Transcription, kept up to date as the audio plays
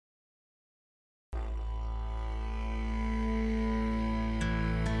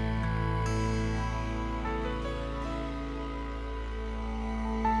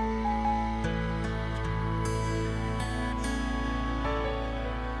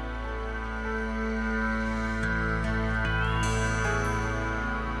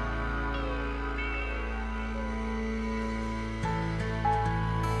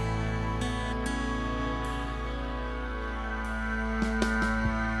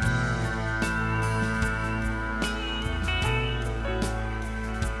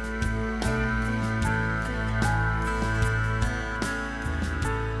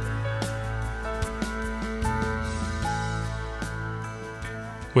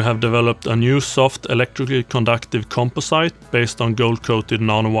we have developed a new soft electrically conductive composite based on gold-coated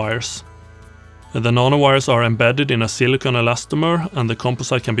nanowires. The nanowires are embedded in a silicon elastomer, and the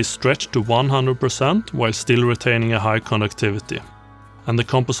composite can be stretched to 100% while still retaining a high conductivity. And the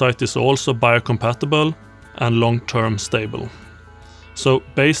composite is also biocompatible and long-term stable. So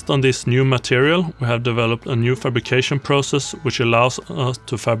based on this new material, we have developed a new fabrication process which allows us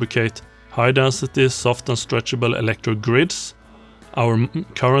to fabricate high-density, soft and stretchable electrode grids. Our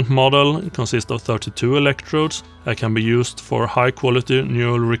current model consists of 32 electrodes that can be used for high-quality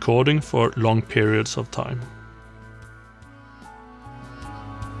neural recording for long periods of time.